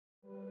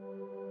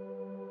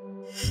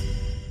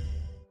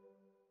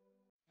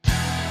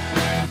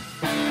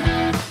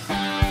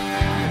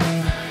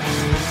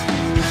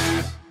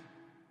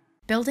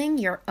Building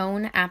your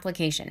own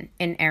application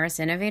in Aras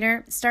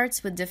Innovator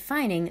starts with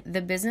defining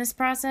the business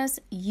process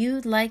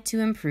you'd like to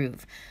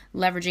improve,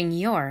 leveraging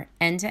your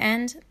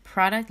end-to-end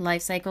product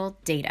lifecycle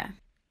data.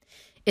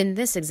 In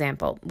this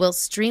example, we'll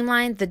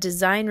streamline the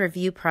design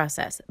review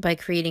process by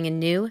creating a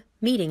new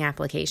meeting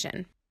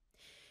application.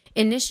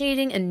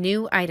 Initiating a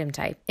new item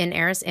type in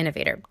Aras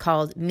Innovator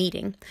called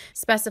Meeting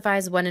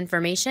specifies what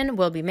information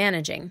we'll be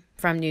managing,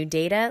 from new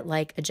data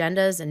like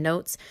agendas and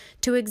notes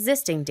to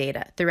existing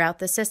data throughout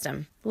the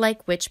system,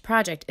 like which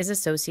project is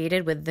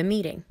associated with the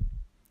meeting.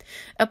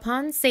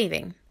 Upon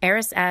saving,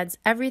 Aras adds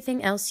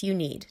everything else you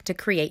need to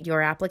create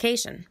your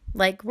application,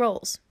 like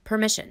roles,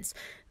 permissions,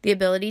 the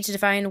ability to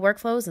define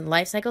workflows and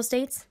lifecycle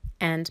states,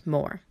 and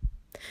more.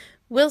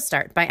 We'll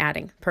start by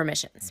adding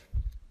permissions.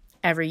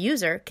 Every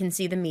user can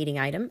see the meeting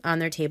item on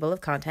their table of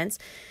contents,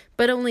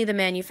 but only the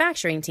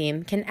manufacturing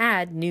team can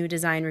add new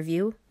design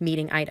review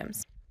meeting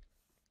items.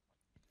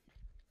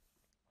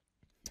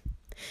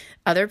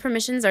 Other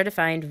permissions are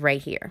defined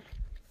right here.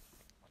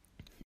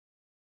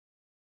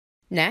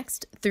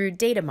 Next, through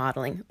data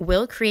modeling,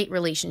 we'll create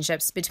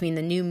relationships between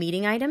the new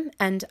meeting item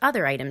and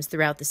other items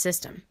throughout the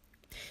system.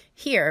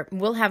 Here,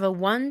 we'll have a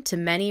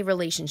one-to-many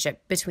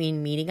relationship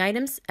between meeting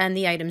items and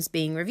the items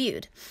being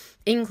reviewed,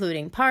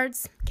 including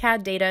parts,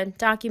 CAD data,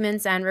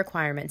 documents, and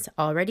requirements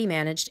already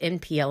managed in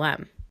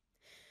PLM.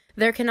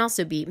 There can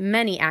also be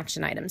many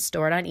action items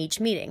stored on each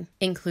meeting,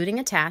 including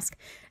a task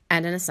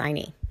and an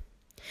assignee.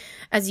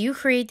 As you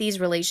create these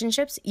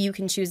relationships, you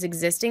can choose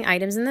existing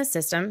items in the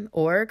system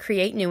or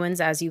create new ones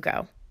as you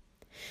go.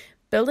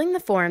 Building the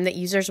form that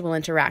users will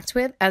interact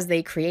with as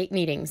they create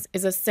meetings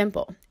is a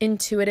simple,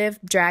 intuitive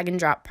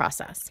drag-and-drop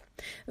process.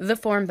 The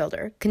form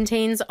builder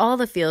contains all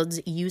the fields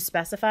you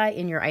specify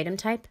in your item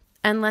type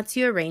and lets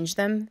you arrange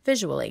them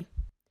visually.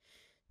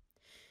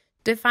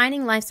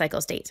 Defining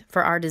lifecycle state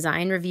for our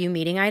design review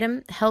meeting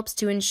item helps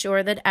to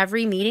ensure that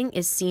every meeting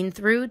is seen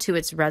through to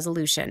its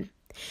resolution.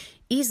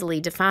 Easily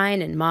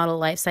define and model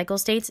lifecycle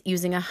states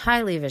using a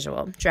highly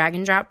visual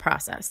drag-and-drop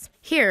process.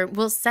 Here,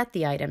 we'll set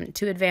the item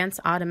to advance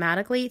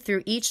automatically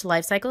through each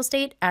lifecycle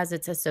state as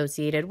its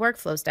associated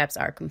workflow steps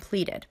are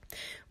completed,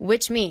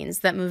 which means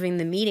that moving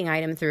the meeting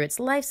item through its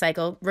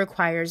lifecycle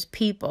requires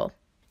people.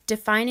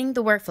 Defining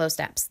the workflow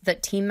steps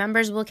that team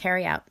members will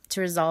carry out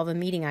to resolve a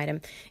meeting item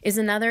is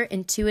another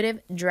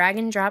intuitive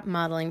drag-and-drop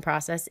modeling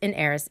process in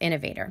Aras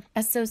Innovator.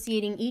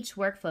 Associating each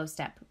workflow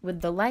step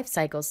with the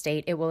lifecycle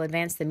state it will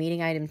advance the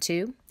meeting item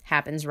to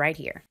happens right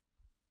here.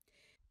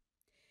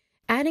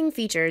 Adding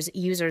features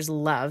users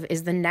love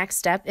is the next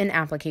step in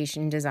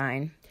application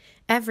design.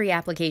 Every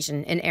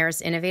application in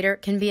Aras Innovator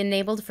can be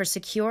enabled for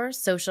secure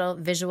social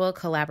visual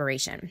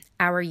collaboration,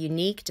 our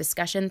unique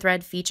discussion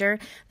thread feature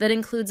that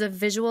includes a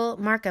visual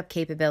markup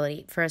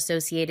capability for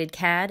associated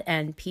CAD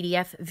and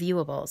PDF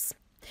viewables.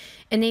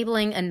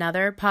 Enabling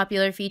another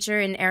popular feature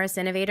in Aras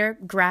Innovator,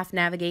 graph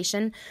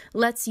navigation,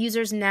 lets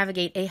users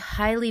navigate a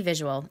highly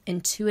visual,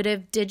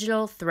 intuitive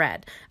digital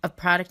thread of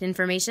product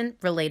information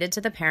related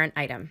to the parent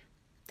item.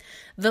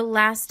 The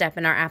last step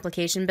in our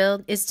application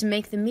build is to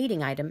make the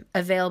meeting item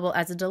available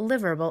as a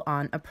deliverable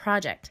on a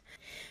project.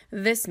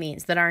 This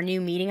means that our new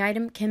meeting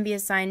item can be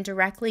assigned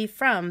directly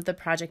from the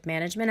project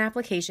management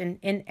application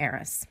in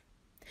Aras.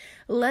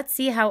 Let's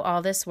see how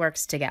all this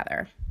works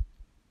together.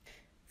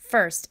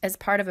 First, as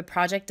part of a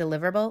project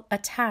deliverable, a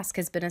task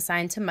has been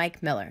assigned to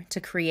Mike Miller to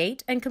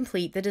create and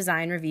complete the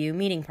design review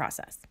meeting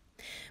process.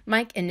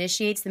 Mike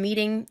initiates the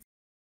meeting,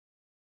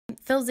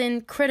 fills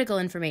in critical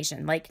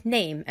information like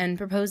name and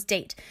proposed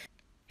date,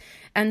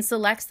 and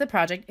selects the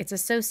project it's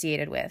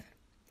associated with.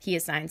 He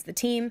assigns the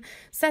team,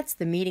 sets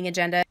the meeting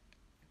agenda,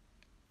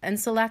 and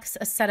selects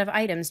a set of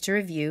items to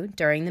review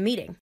during the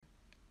meeting.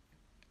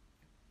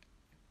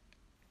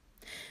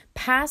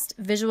 Past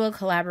visual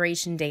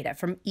collaboration data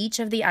from each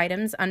of the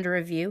items under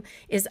review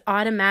is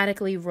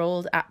automatically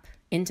rolled up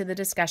into the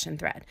discussion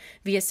thread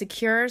via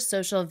secure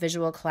social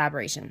visual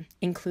collaboration,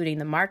 including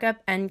the markup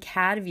and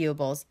CAD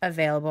viewables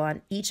available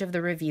on each of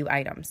the review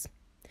items.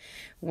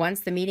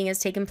 Once the meeting has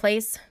taken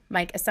place,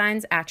 Mike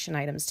assigns action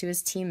items to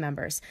his team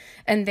members,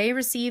 and they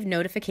receive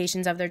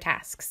notifications of their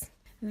tasks.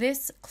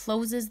 This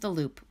closes the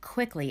loop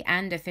quickly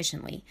and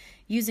efficiently,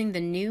 using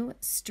the new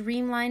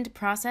streamlined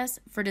process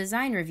for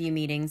design review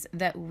meetings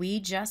that we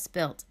just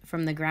built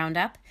from the ground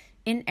up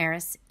in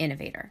Aras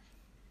Innovator.